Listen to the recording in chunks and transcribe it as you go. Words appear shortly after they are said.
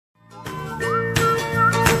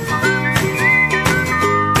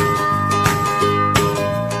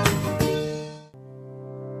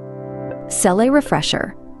Cele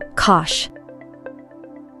refresher. COSH.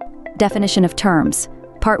 Definition of terms.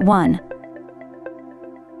 Part 1.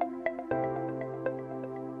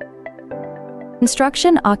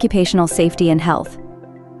 Instruction, Occupational Safety and Health.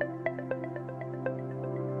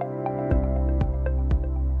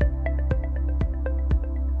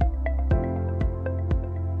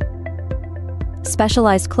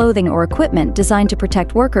 Specialized clothing or equipment designed to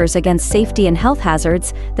protect workers against safety and health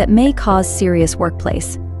hazards that may cause serious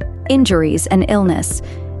workplace injuries and illness.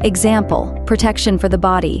 Example, protection for the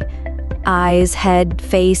body, eyes, head,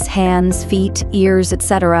 face, hands, feet, ears,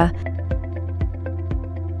 etc.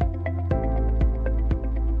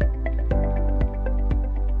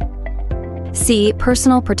 C.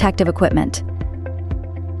 Personal protective equipment.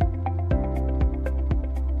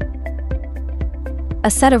 A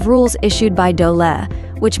set of rules issued by DOLE,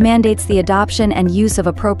 which mandates the adoption and use of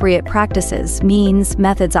appropriate practices, means,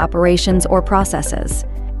 methods, operations, or processes,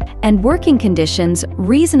 and working conditions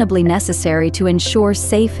reasonably necessary to ensure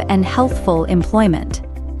safe and healthful employment.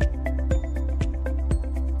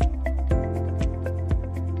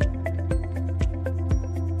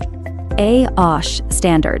 A. OSH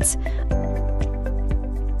standards.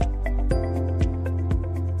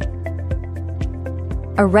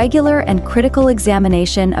 A regular and critical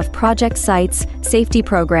examination of project sites, safety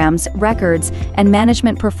programs, records, and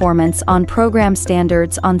management performance on program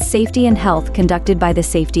standards on safety and health conducted by the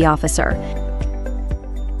safety officer.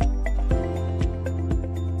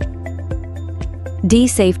 D.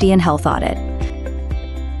 Safety and health audit.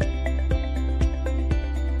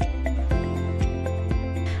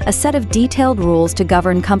 A set of detailed rules to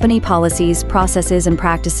govern company policies, processes, and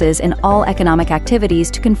practices in all economic activities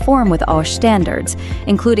to conform with OSH standards,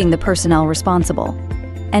 including the personnel responsible,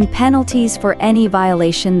 and penalties for any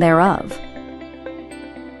violation thereof.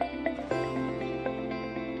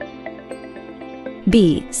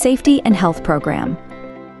 B. Safety and health program.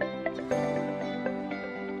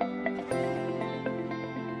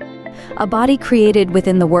 A body created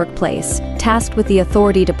within the workplace, tasked with the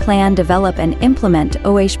authority to plan, develop, and implement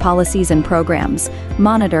OSH policies and programs,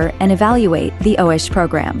 monitor and evaluate the OSH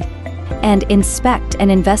program, and inspect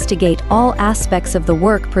and investigate all aspects of the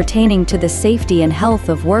work pertaining to the safety and health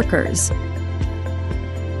of workers.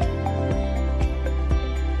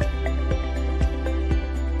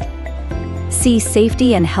 C.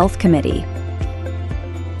 Safety and Health Committee.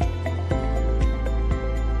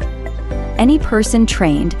 Any person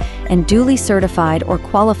trained and duly certified or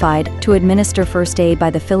qualified to administer first aid by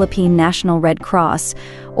the Philippine National Red Cross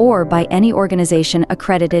or by any organization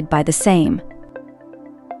accredited by the same.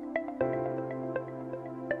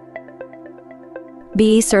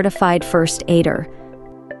 B. Certified first aider.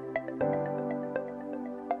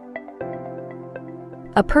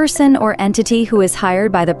 A person or entity who is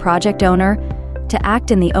hired by the project owner to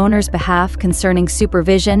act in the owner's behalf concerning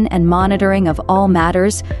supervision and monitoring of all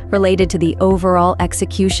matters related to the overall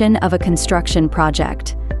execution of a construction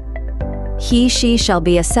project. He/she shall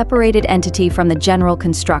be a separated entity from the general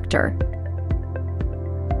constructor.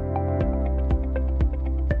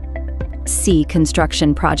 C.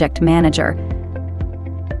 Construction project manager.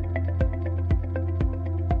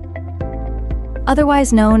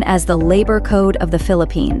 Otherwise known as the Labor Code of the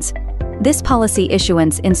Philippines. This policy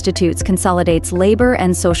issuance institutes, consolidates labor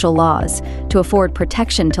and social laws to afford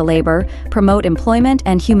protection to labor, promote employment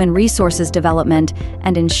and human resources development,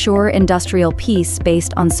 and ensure industrial peace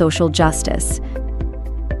based on social justice.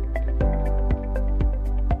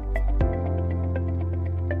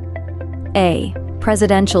 A.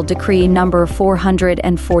 Presidential Decree Number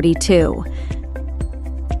 442.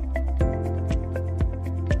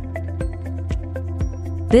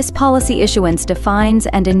 This policy issuance defines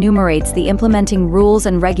and enumerates the implementing rules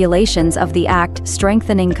and regulations of the Act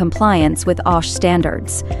strengthening compliance with OSH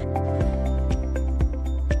standards.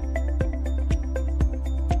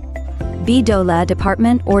 B. DOLE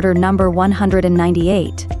Department Order Number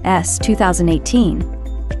 198, S. 2018.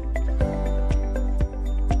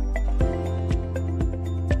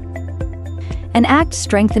 An act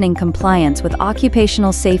strengthening compliance with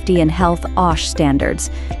occupational safety and health OSH standards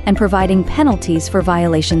and providing penalties for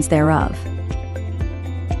violations thereof.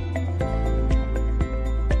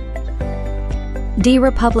 D.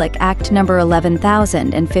 Republic Act Number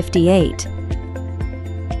 11,058.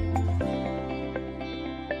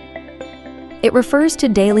 It refers to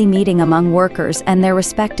daily meeting among workers and their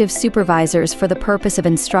respective supervisors for the purpose of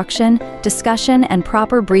instruction, discussion, and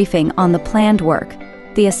proper briefing on the planned work,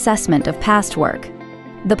 the assessment of past work,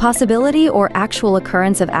 the possibility or actual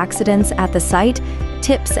occurrence of accidents at the site,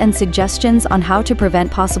 tips and suggestions on how to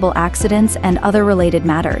prevent possible accidents and other related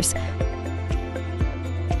matters.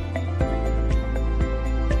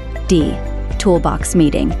 D. toolbox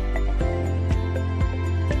meeting.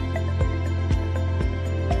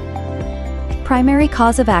 Primary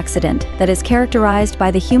cause of accident that is characterized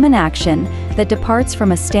by the human action that departs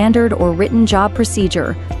from a standard or written job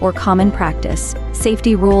procedure or common practice,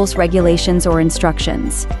 safety rules, regulations, or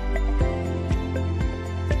instructions.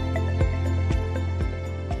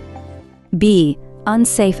 B.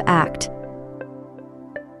 Unsafe act.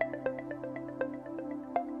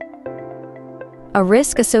 A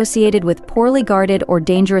risk associated with poorly guarded or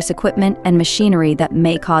dangerous equipment and machinery that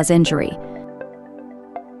may cause injury.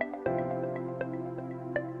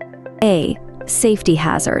 A. Safety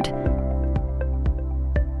hazard.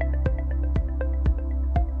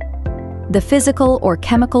 The physical or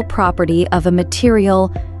chemical property of a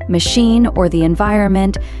material, machine, or the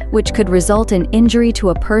environment which could result in injury to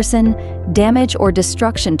a person, damage or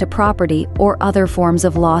destruction to property, or other forms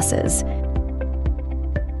of losses.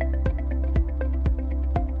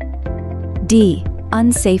 D.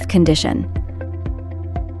 Unsafe condition.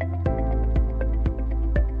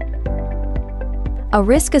 A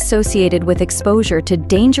risk associated with exposure to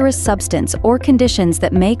dangerous substance or conditions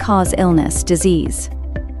that may cause illness, disease.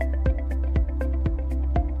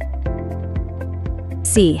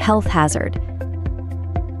 C. Health hazard.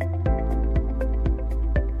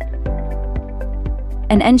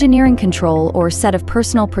 An engineering control or set of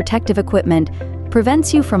personal protective equipment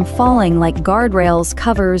prevents you from falling, like guardrails,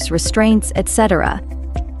 covers, restraints, etc.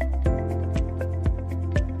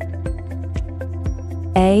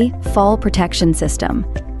 A. Fall protection system.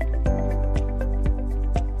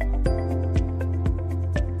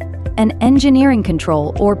 An engineering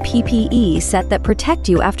control or PPE set that protect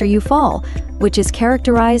you after you fall, which is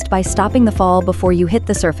characterized by stopping the fall before you hit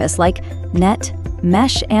the surface, like net,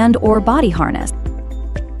 mesh, and/or body harness.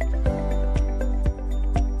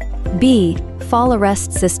 B. Fall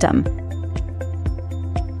arrest system.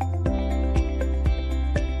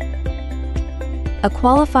 A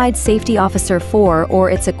qualified safety officer for,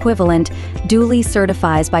 or its equivalent, duly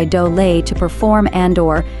certifies by DOLE to perform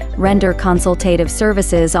and/or render consultative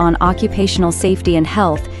services on occupational safety and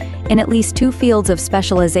health in at least 2 fields of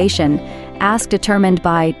specialization, as determined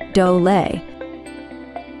by DOLE.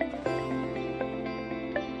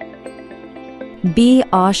 B.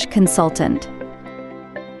 OSH consultant.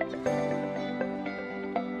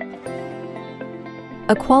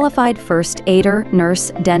 A qualified first aider,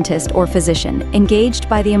 nurse, dentist, or physician engaged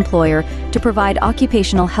by the employer to provide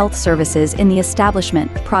occupational health services in the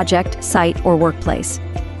establishment, project, site, or workplace.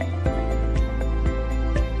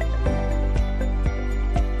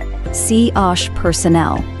 C. OSH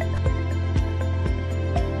personnel.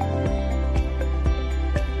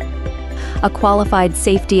 A qualified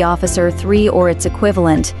safety officer 3 or its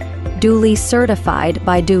equivalent, duly certified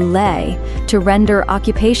by DOLE to render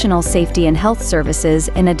occupational safety and health services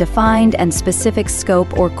in a defined and specific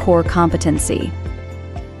scope or core competency.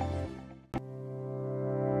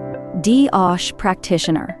 D. OSH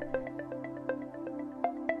practitioner.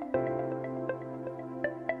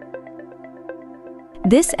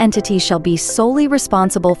 This entity shall be solely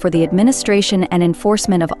responsible for the administration and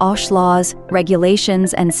enforcement of OSH laws,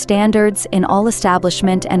 regulations, and standards in all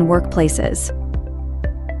establishment and workplaces.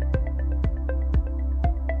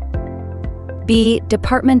 B.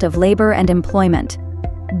 Department of Labor and Employment,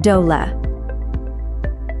 DOLE.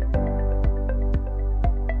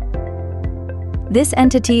 This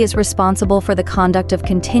entity is responsible for the conduct of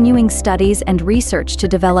continuing studies and research to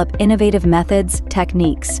develop innovative methods,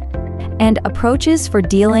 techniques, and approaches for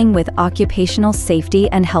dealing with occupational safety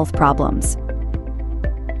and health problems.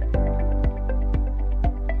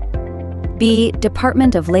 B.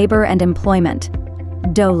 Department of Labor and Employment,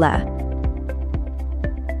 DOLE.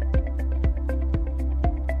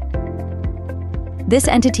 This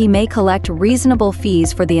entity may collect reasonable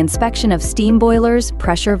fees for the inspection of steam boilers,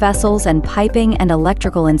 pressure vessels, and piping and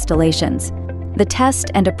electrical installations, the test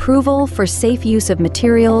and approval for safe use of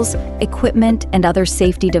materials, equipment, and other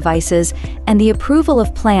safety devices, and the approval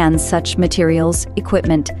of plans such materials,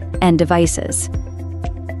 equipment, and devices.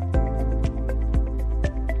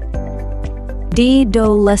 D.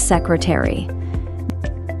 DOLE Secretary.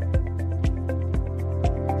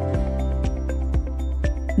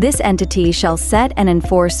 This entity shall set and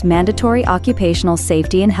enforce mandatory occupational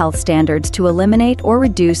safety and health standards to eliminate or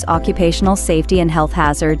reduce occupational safety and health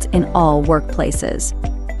hazards in all workplaces.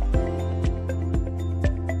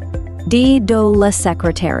 D. DOLE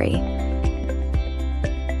Secretary.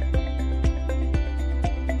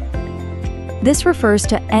 This refers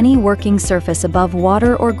to any working surface above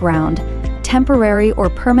water or ground, temporary or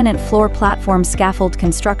permanent floor platform scaffold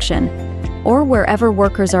construction, or wherever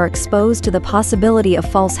workers are exposed to the possibility of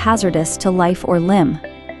false hazardous to life or limb.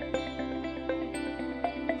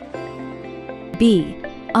 B.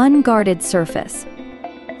 Unguarded surface.